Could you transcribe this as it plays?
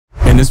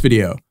this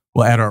video,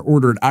 we'll add our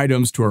ordered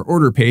items to our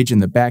order page in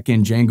the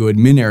backend Django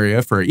Admin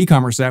Area for our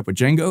e-commerce app with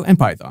Django and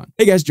Python.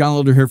 Hey guys, John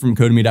Lilder here from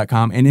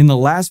Codemy.com, and in the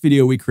last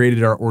video, we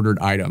created our ordered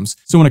items.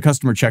 So when a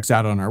customer checks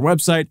out on our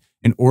website,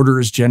 an order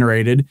is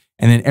generated,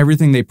 and then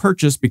everything they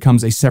purchase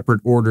becomes a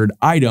separate ordered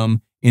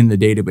item in the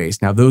database.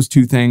 Now, those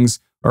two things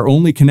are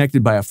only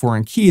connected by a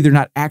foreign key. They're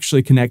not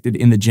actually connected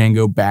in the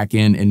Django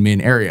backend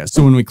admin area.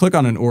 So when we click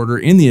on an order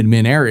in the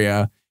admin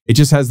area, it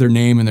just has their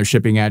name and their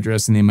shipping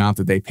address and the amount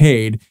that they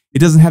paid. It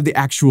doesn't have the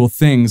actual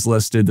things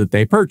listed that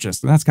they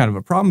purchased. And that's kind of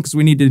a problem because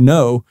we need to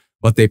know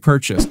what they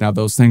purchased. Now,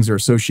 those things are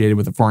associated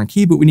with a foreign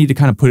key, but we need to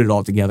kind of put it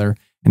all together.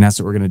 And that's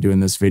what we're going to do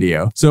in this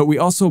video. So we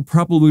also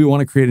probably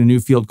want to create a new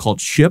field called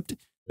shipped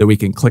that we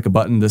can click a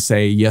button to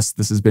say, yes,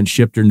 this has been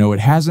shipped, or no, it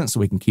hasn't. So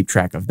we can keep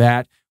track of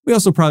that. We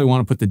also probably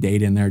want to put the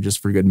date in there just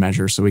for good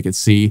measure so we could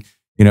see,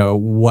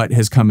 what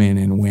has come in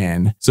and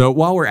when. So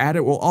while we're at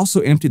it, we'll also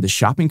empty the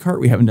shopping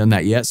cart. We haven't done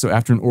that yet. So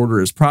after an order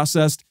is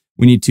processed,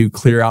 we need to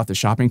clear out the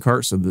shopping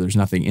cart so that there's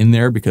nothing in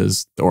there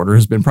because the order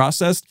has been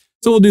processed.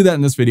 So we'll do that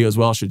in this video as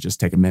well. It should just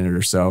take a minute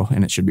or so,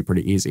 and it should be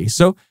pretty easy.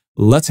 So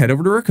let's head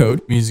over to our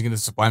code. I'm using the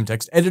Sublime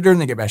Text Editor and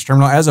the Get Bash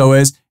terminal as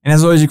always. And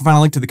as always, you can find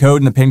a link to the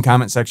code in the pinned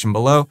comment section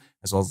below,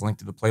 as well as a link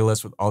to the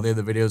playlist with all the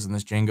other videos in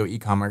this Django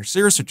e-commerce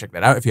series. So check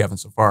that out if you haven't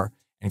so far.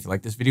 And if you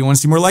like this video and want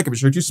to see more like it, be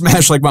sure to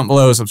smash the like button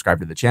below, subscribe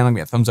to the channel, give me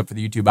a thumbs up for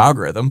the YouTube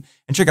algorithm,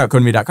 and check out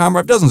Codemy.com, where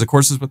I have dozens of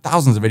courses with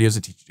thousands of videos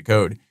that teach you to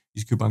code.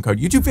 Use coupon code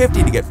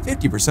YouTube50 to get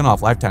 50%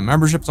 off lifetime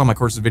memberships on my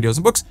courses, videos,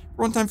 and books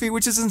for one-time fee,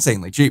 which is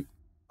insanely cheap.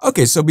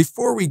 Okay, so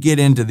before we get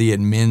into the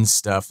admin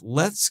stuff,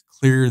 let's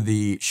clear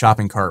the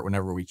shopping cart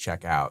whenever we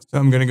check out. So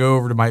I'm going to go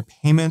over to my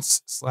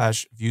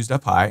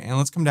payments/views.py, and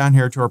let's come down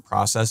here to our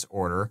process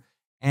order.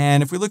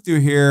 And if we look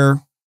through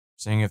here,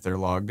 seeing if they're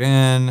logged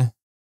in,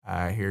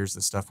 here's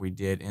the stuff we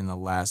did in the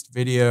last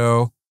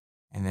video,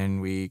 and then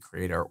we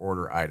create our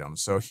order item.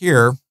 So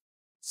here, let's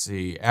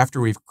see,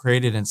 after we've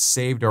created and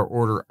saved our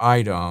order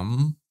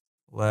item,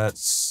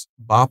 let's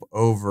bop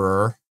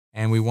over,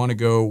 and we want to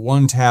go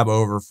one tab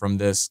over from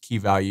this key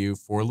value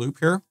for loop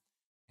here,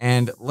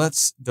 and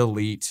let's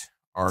delete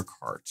our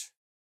cart.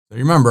 So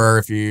remember,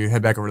 if you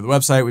head back over to the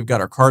website, we've got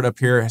our cart up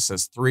here. It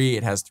says 3.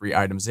 It has 3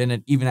 items in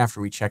it. Even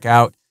after we check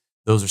out,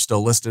 those are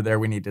still listed there.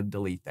 We need to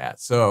delete that.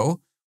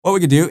 So what we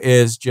could do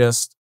is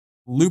just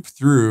loop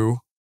through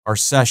our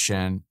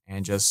session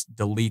and just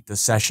delete the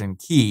session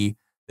key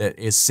that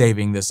is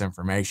saving this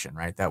information,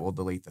 right? That will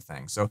delete the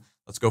thing. So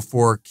let's go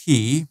for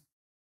key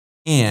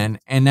in,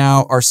 and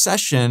now our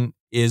session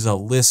is a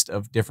list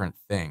of different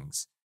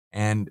things.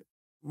 And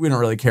we don't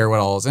really care what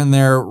all is in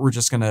there. We're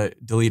just going to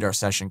delete our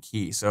session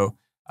key. So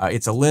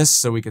it's a list.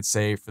 So we could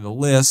say for the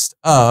list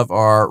of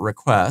our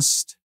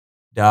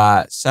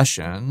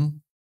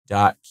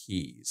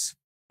request.session.keys.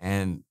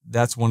 And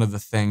that's one of the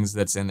things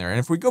that's in there. And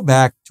if we go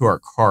back to our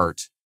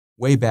cart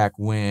way back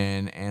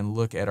when and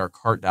look at our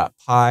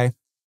cart.py,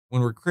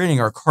 when we're creating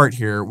our cart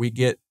here, we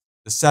get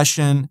the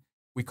session,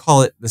 we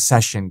call it the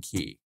session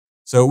key.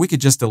 So we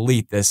could just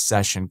delete this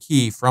session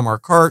key from our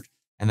cart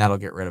and that'll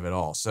get rid of it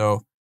all.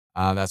 So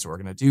that's what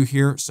we're going to do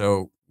here.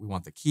 So we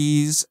want the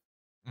keys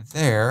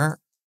there.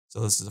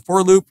 So this is a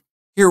for loop.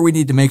 Here we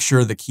need to make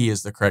sure the key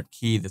is the correct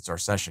key. That's our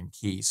session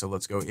key. So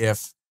let's go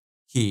if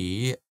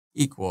key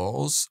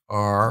equals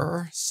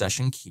our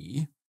session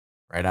key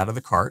right out of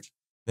the cart.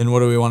 Then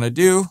what do we want to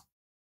do?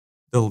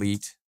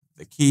 Delete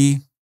the key.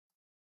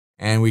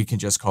 And we can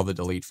just call the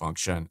delete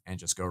function and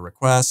just go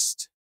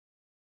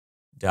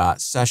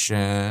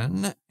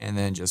request.session and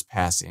then just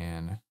pass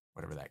in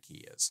whatever that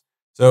key is.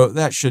 So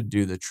that should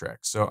do the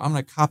trick. So I'm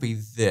going to copy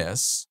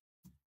this.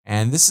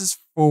 And this is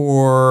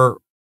for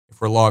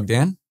if we're logged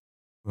in.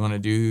 We want to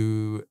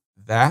do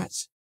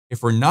that.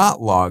 If we're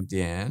not logged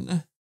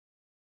in,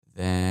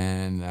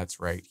 then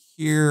that's right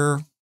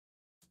here.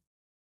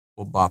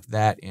 We'll bop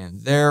that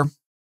in there,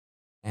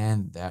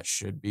 and that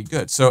should be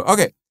good. So,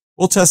 okay,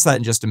 we'll test that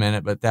in just a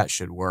minute, but that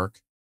should work,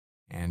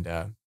 and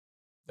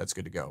that's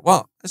good to go.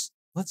 Well,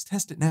 let's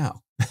test it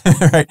now.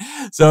 All right,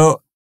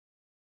 so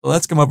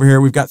let's come over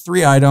here. We've got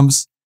 3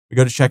 items. We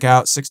go to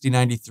checkout,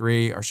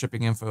 6093. Our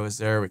shipping info is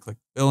there. We click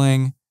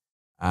billing.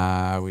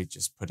 We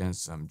just put in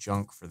some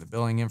junk for the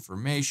billing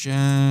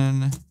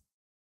information.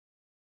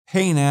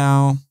 Pay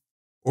now.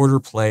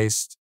 Order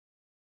placed.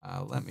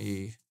 Let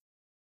me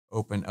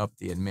open up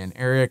the admin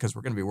area because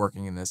we're going to be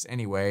working in this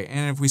anyway.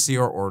 And if we see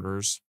our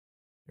orders,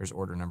 there's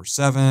order number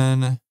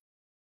 7.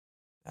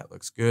 That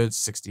looks good.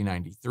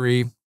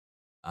 6093.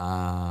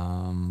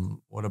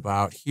 What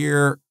about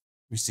here?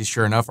 We see,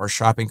 sure enough, our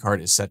shopping cart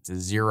is set to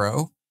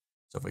 0.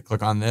 So if we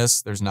click on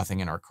this, there's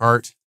nothing in our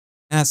cart.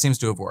 And that seems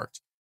to have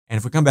worked. And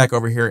if we come back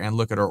over here and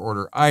look at our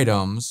order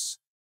items,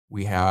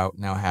 we now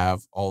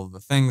have all of the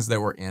things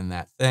that were in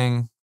that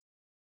thing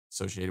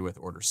associated with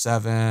order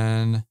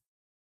 7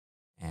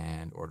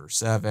 and order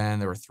 7.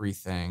 There were 3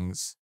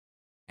 things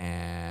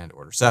and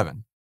order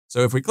 7. So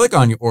if we click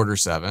on order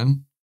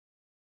 7,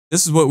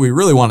 this is what we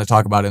really want to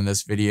talk about in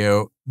this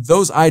video.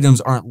 Those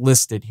items aren't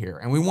listed here,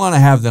 and we want to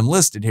have them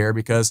listed here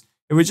because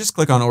if we just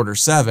click on order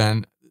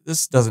 7,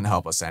 this doesn't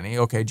help us any.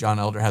 Okay, John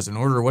Elder has an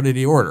order. What did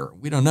he order?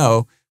 We don't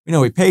know. We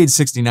know he paid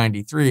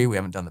 $60.93. We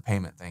haven't done the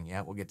payment thing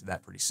yet. We'll get to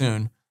that pretty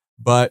soon.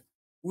 But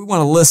we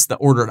want to list the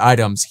ordered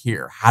items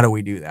here. How do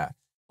we do that?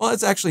 Well,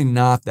 it's actually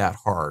not that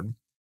hard.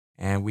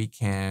 And we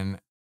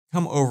can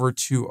come over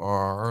to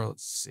our,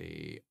 let's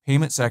see,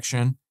 payment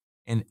section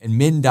and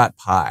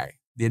admin.py.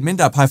 The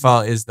admin.py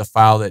file is the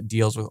file that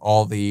deals with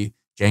all the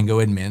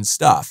Django admin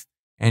stuff.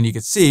 And you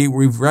can see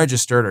we've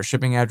registered our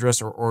shipping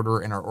address, our order,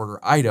 and our order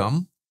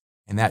item.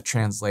 And that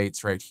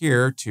translates right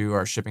here to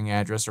our shipping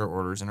address, our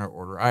orders, and our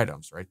order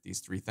items, right? These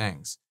three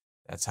things.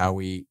 That's how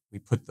we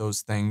put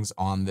those things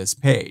on this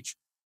page.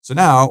 So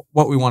now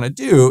what we want to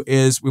do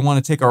is we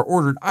want to take our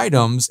ordered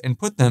items and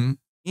put them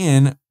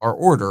in our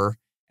order.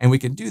 And we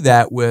can do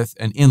that with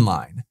an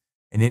inline.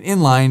 And an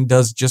inline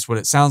does just what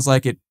it sounds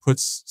like. It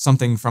puts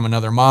something from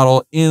another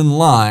model in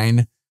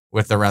line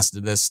with the rest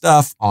of this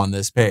stuff on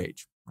this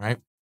page, right?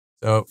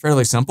 So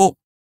fairly simple.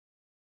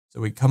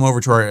 So we come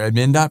over to our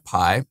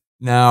admin.py.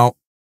 Now,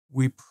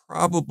 we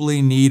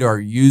probably need our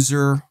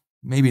user,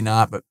 maybe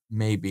not, but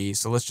maybe.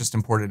 So let's just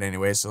import it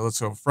anyway. So let's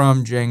go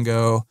from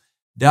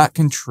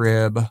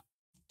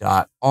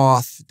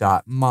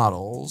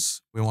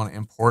Django.contrib.auth.models. We want to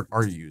import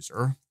our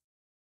user.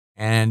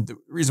 And the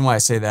reason why I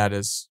say that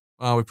is,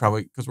 well,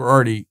 because we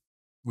already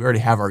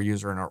have our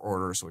user in our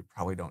order, so we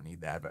probably don't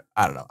need that, but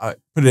I don't know. I'll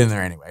put it in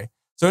there anyway.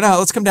 So now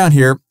let's come down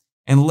here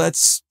and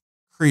let's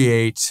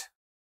create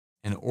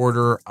an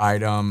order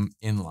item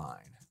inline.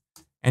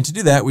 And to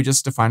do that, we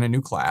just define a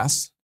new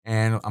class,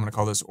 and I'm going to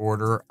call this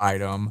order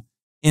item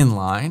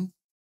inline.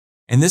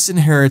 And this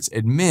inherits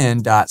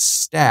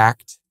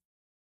admin.stacked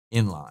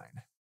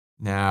inline.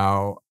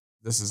 Now,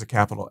 this is a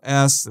capital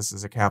S, this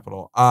is a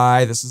capital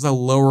I, this is a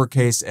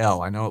lowercase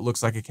l. I know it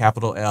looks like a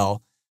capital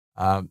L.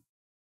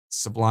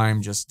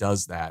 Sublime just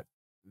does that.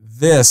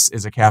 This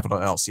is a capital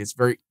L. See, it's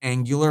very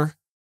angular.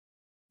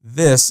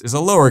 This is a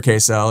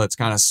lowercase l. It's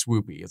kind of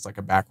swoopy. It's like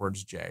a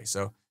backwards J.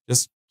 So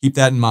just keep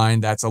that in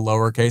mind. That's a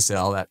lowercase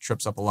l. That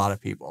trips up a lot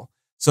of people.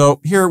 So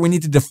here we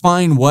need to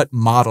define what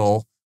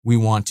model we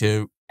want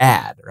to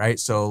add, right?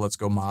 So let's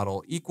go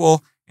model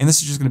equal. And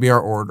this is just going to be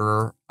our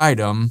order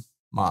item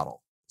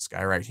model. This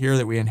guy right here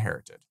that we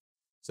inherited.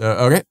 So,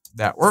 okay,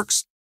 that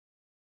works.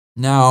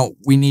 Now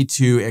we need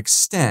to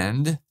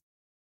extend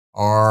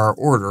our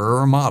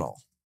order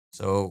model.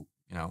 So,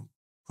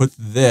 put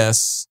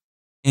this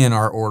in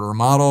our order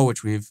model,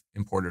 which we've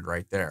imported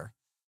right there.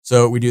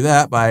 So we do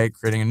that by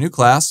creating a new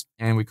class,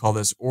 and we call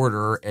this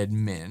order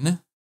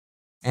admin.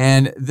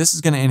 And this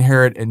is going to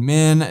inherit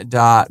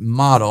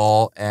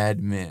admin.model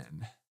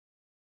admin.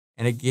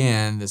 And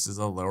again, this is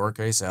a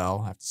lowercase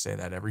l. I have to say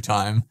that every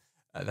time.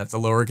 That's a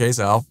lowercase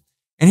l.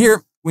 And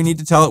here we need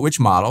to tell it which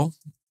model.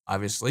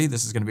 Obviously,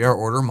 this is going to be our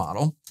order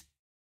model.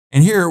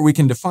 And here we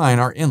can define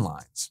our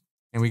inlines.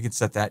 And we can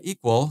set that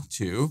equal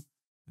to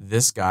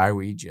this guy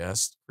we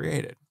just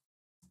created.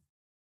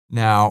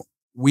 Now,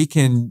 we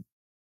can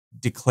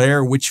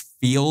declare which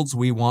fields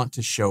we want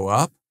to show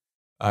up.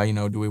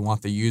 Do we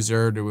want the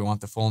user? Do we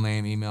want the full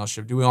name, email,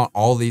 ship? Do we want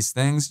all these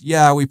things?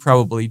 Yeah, we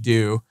probably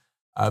do.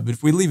 But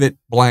if we leave it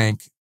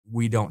blank,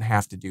 we don't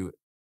have to do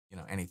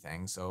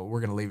anything. So we're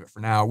going to leave it for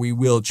now. We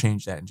will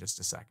change that in just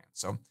a second.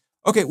 So,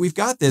 okay, we've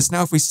got this.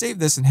 Now, if we save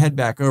this and head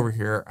back over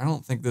here, I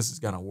don't think this is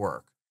going to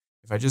work.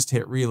 If I just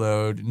hit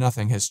reload,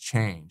 nothing has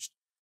changed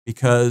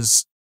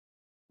because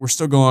we're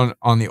still going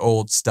on the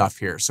old stuff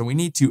here. So we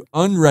need to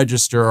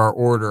unregister our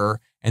order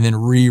and then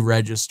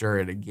re-register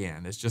it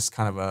again. It's just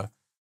kind of a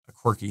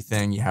quirky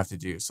thing you have to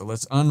do. So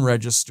let's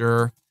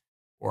unregister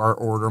our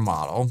order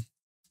model,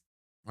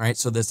 right?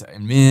 So this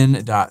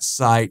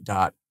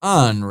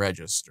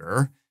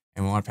admin.site.unregister,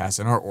 and we want to pass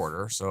in our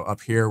order. So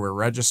up here, we're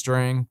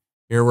registering.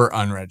 Here, we're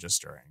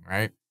unregistering,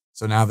 right?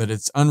 So now that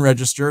it's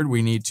unregistered,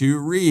 we need to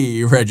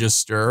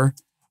re-register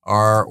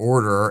our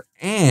order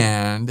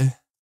and,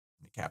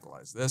 let me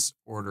capitalize this,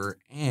 order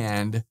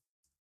and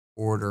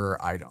order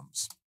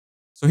items.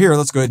 So here,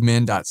 let's go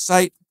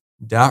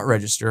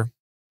admin.site.register,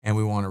 and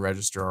we want to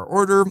register our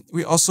order.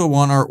 We also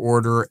want our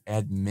order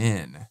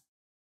admin,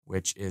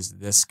 which is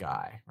this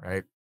guy,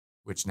 right?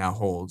 Which now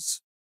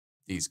holds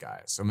these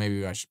guys. So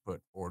maybe I should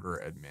put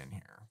order admin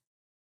here.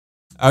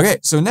 Okay,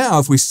 so now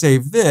if we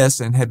save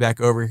this and head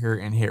back over here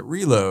and hit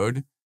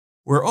reload,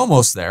 we're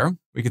almost there.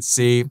 We could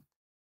see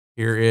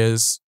here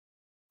is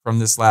from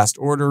this last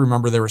order.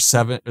 Remember there were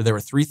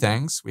three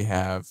things. We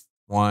have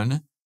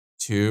 1,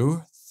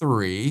 2,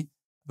 3,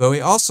 but we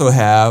also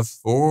have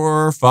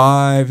 4,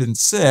 5, and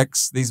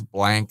 6, these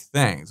blank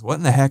things. What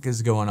in the heck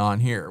is going on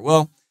here?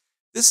 Well,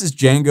 this is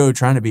Django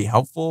trying to be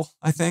helpful,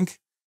 I think.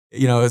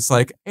 It's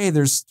like, hey,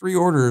 there's 3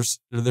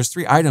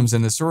 items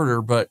in this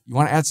order, but you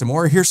want to add some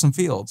more? Here's some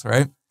fields,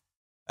 right?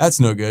 That's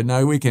no good.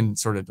 Now we can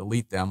sort of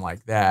delete them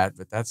like that,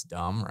 but that's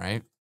dumb,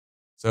 right?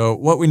 So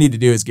what we need to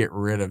do is get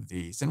rid of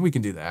these, and we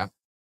can do that.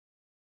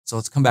 So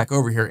let's come back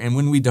over here. And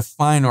when we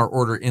define our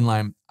order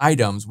inline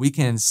items, we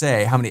can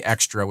say how many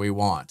extra we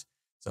want.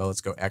 So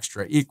let's go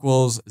extra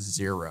equals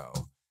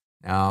 0.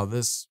 Now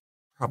this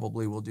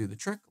probably will do the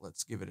trick.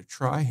 Let's give it a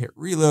try, hit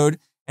reload.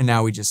 And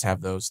now we just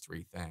have those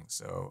three things.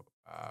 So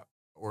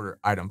order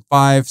item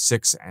 5,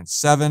 6, and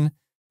 7,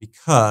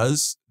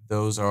 because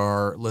those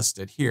are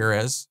listed here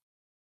as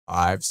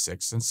 5,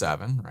 6, and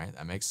 7, right?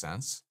 That makes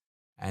sense.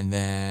 And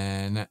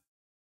then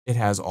it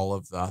has all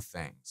of the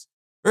things.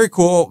 Very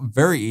cool,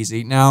 very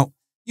easy. Now,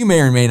 you may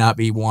or may not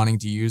be wanting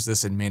to use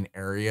this admin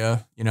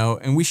area,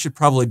 and we should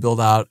probably build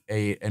out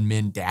a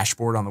admin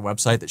dashboard on the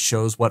website that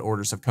shows what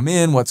orders have come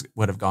in, what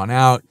have gone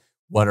out,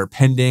 what are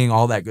pending,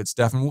 all that good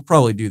stuff. And we'll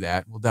probably do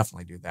that. We'll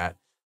definitely do that.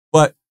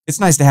 But it's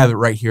nice to have it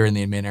right here in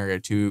the admin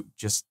area too,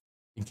 just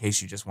in case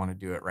you just want to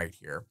do it right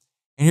here.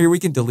 And here we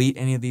can delete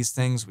any of these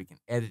things. We can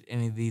edit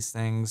any of these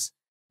things.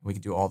 We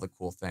can do all the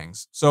cool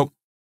things. So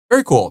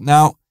very cool.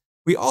 Now,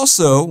 we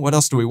also, what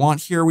else do we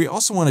want here? We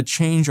also want to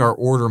change our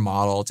order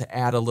model to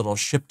add a little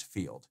shipped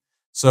field.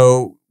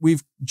 So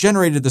we've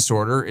generated this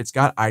order. It's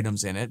got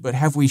items in it, but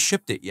have we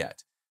shipped it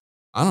yet?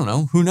 I don't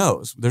know. Who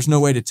knows? There's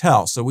no way to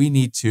tell. So we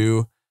need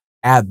to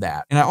add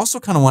that. And I also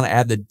kind of want to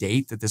add the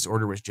date that this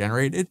order was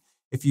generated.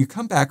 If you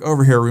come back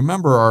over here,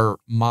 remember our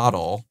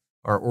model,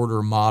 our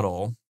order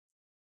model,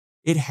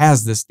 it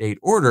has this date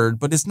ordered,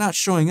 but it's not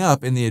showing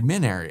up in the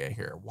admin area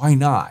here. Why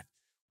not?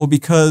 Well,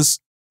 because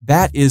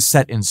that is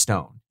set in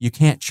stone. You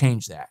can't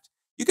change that.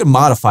 You can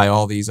modify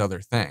all these other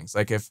things.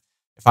 Like if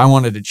I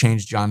wanted to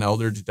change John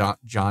Elder to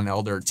John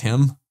Elder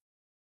Tim,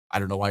 I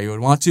don't know why you would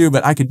want to,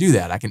 but I could do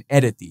that. I can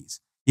edit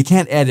these. You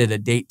can't edit a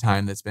date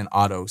time that's been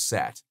auto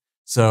set.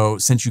 So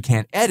since you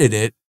can't edit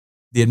it,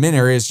 the admin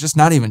area is just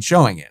not even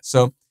showing it.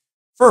 So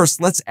first,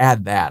 let's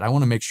add that. I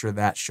want to make sure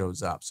that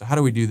shows up. So how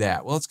do we do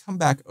that? Well, let's come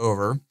back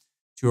over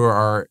to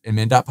our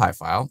admin.py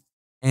file.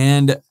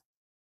 And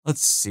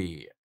let's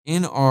see.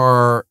 In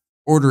our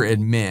order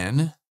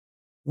admin,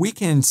 we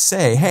can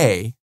say,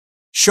 hey,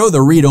 show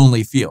the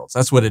read-only fields.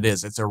 That's what it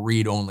is. It's a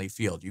read-only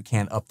field. You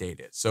can't update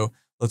it. So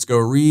let's go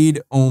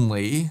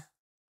read-only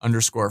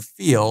underscore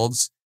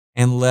fields,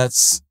 and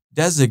let's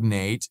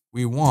designate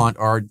we want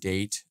our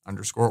date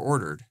underscore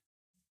ordered,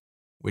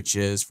 which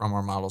is from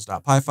our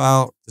models.py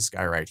file, this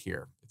guy right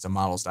here. It's a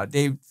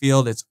models.date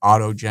field. It's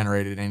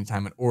auto-generated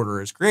anytime an order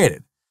is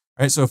created.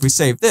 All right, so if we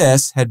save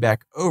this, head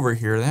back over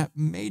here, that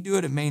may do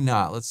it, it may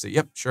not. Let's see.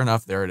 Yep, sure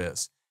enough, there it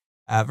is.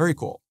 Very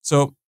cool.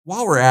 So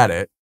while we're at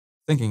it,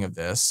 thinking of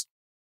this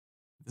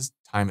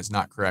time is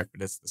not correct,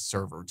 but it's the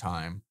server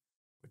time,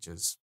 which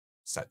is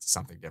set to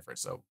something different.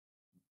 So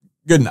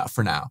good enough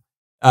for now.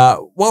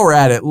 While we're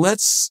at it,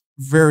 let's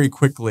very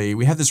quickly,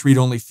 we have this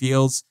read-only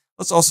fields.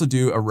 Let's also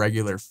do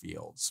irregular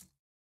fields.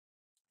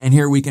 And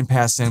here we can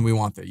pass in, we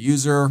want the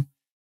user.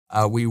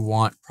 We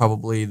want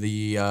probably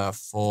the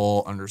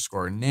full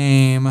underscore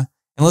name.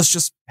 And let's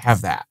just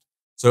have that.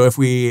 So if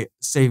we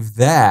save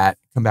that,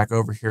 come back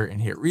over here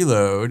and hit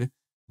reload,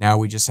 now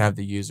we just have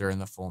the user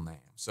and the full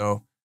name.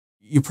 So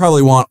you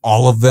probably want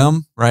all of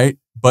them, right?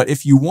 But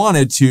if you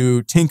wanted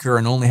to tinker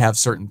and only have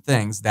certain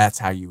things, that's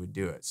how you would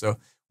do it. So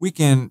we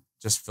can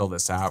just fill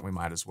this out. We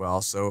might as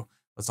well. So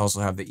let's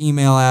also have the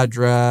email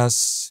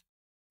address.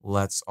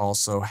 Let's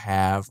also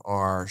have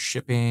our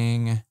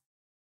shipping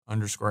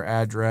underscore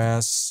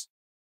address.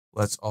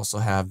 Let's also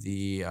have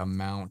the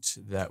amount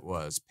that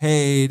was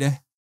paid.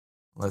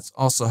 Let's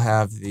also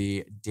have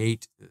the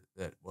date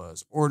that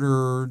was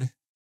ordered.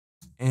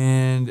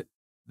 And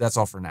that's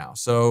all for now.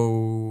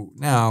 So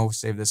now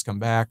save this, come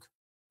back.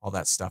 All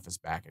that stuff is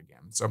back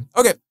again. So,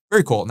 okay,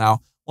 very cool.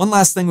 Now, one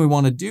last thing we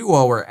want to do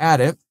while we're at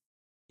it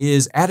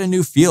is add a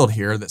new field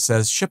here that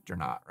says shipped or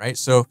not, right?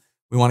 So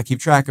we want to keep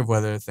track of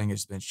whether the thing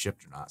has been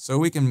shipped or not. So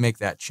we can make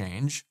that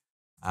change.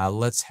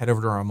 Let's head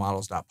over to our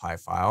models.py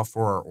file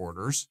for our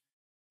orders.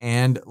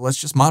 And let's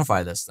just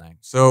modify this thing.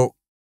 So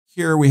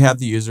here we have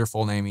the user,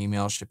 full name,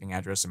 email, shipping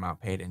address, amount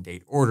paid, and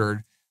date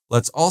ordered.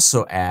 Let's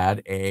also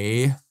add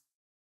a,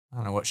 I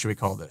don't know, what should we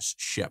call this?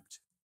 Shipped,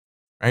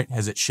 right?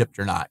 Has it shipped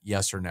or not?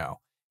 Yes or no?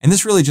 And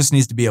this really just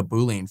needs to be a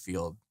Boolean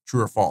field,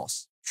 true or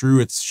false. True,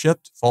 it's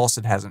shipped. False,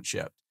 it hasn't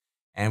shipped.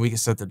 And we can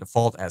set the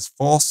default as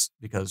false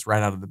because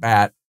right out of the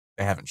bat,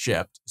 they haven't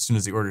shipped. As soon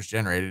as the order is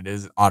generated, it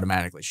isn't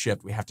automatically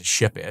shipped. We have to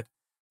ship it,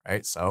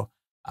 right? So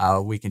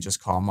we can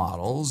just call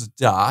models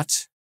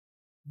dot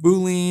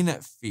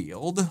Boolean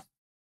field.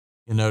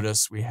 You'll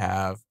notice we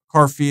have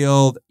car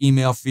field,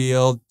 email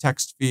field,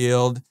 text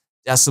field,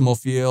 decimal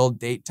field,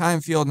 date,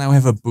 time field. Now we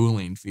have a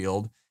Boolean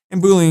field,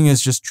 and Boolean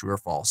is just true or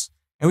false.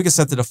 And we can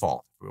set the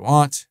default if we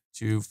want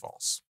to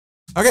false.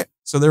 Okay,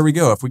 so there we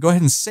go. If we go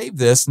ahead and save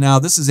this, now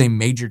this is a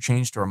major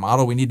change to our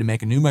model. We need to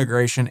make a new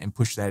migration and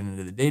push that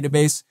into the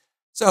database.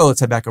 So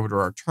let's head back over to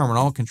our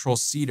terminal,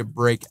 Control-C to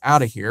break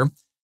out of here.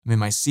 I'm in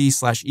my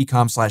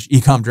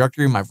C/ecom/ecom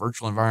directory. My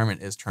virtual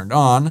environment is turned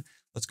on.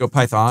 Let's go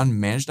Python,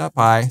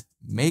 manage.py,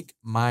 make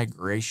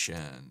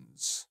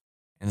migrations.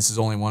 And this is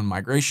only one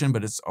migration,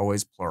 but it's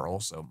always plural.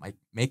 So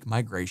make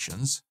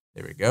migrations.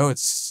 There we go.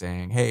 It's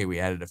saying, hey, we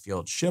added a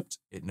field shipped.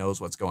 It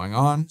knows what's going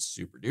on.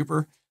 Super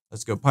duper.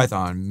 Let's go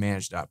Python,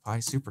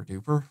 manage.py, super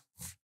duper.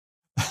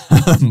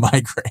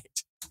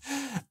 Migrate.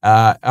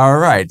 All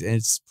right.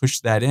 It's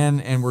pushed that in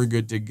and we're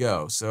good to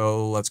go.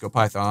 So let's go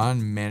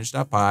Python,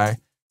 manage.py,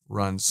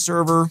 run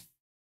server.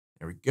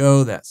 There we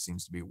go. That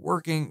seems to be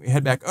working. We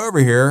head back over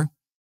here,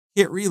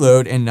 hit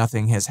reload, and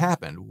nothing has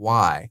happened.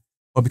 Why?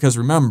 Well, because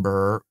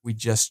remember, we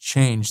just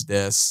changed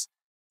this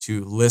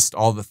to list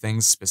all the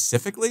things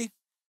specifically.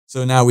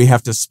 So now we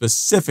have to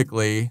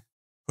specifically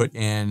put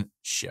in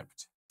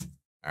shipped.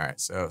 All right,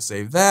 so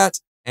save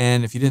that.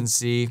 And if you didn't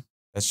see,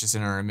 that's just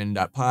in our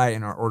admin.py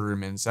in our order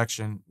admin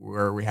section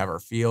where we have our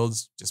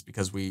fields, just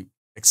because we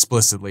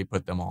explicitly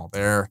put them all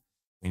there.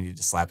 We need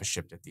to slap a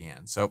shipped at the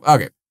end. So,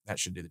 okay, that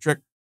should do the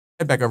trick.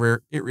 Head back over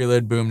here, hit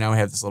reload, boom. Now we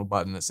have this little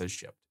button that says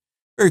shipped.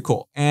 Very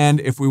cool. And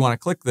if we want to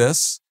click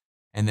this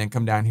and then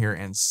come down here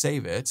and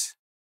save it,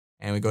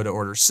 and we go to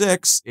order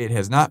 6, it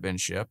has not been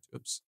shipped.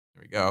 Oops,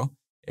 there we go.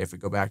 If we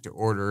go back to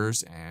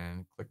orders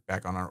and click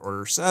back on our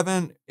order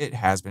 7, it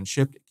has been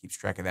shipped. It keeps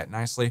track of that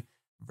nicely.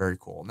 Very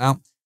cool. Now,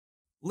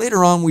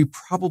 later on, we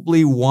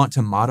probably want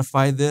to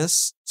modify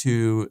this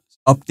to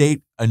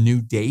update a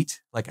new date,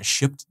 like a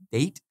shipped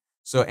date.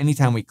 So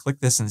anytime we click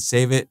this and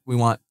save it, we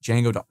want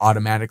Django to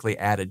automatically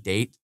add a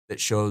date that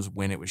shows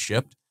when it was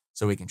shipped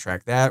so we can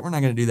track that. We're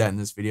not going to do that in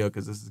this video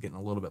because this is getting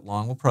a little bit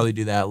long. We'll probably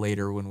do that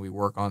later when we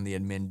work on the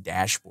admin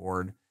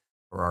dashboard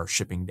or our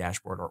shipping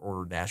dashboard or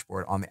order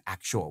dashboard on the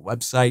actual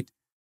website.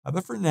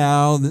 But for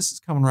now, this is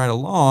coming right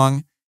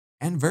along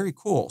and very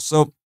cool.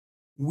 So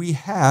we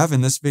have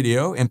in this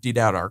video emptied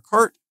out our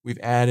cart. We've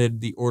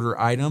added the order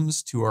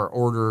items to our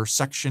order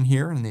section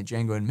here in the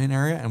Django Admin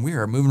Area, and we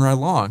are moving right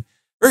along.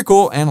 Very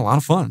cool and a lot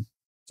of fun.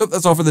 So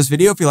that's all for this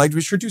video. If you liked,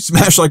 be sure to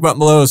smash the like button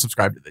below,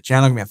 subscribe to the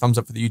channel, give me a thumbs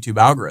up for the YouTube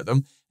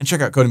algorithm, and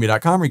check out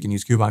Codemy.com where you can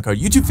use coupon code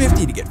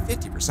YouTube50 to get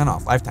 50%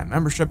 off lifetime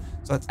membership.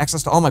 So that's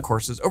access to all my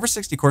courses, over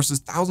 60 courses,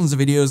 thousands of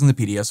videos, and the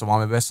PDFs of all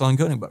my best-selling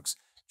coding books.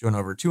 Join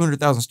over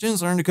 200,000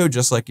 students learning to code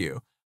just like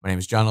you. My name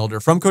is John Elder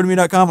from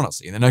Codemy.com, and I'll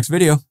see you in the next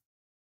video.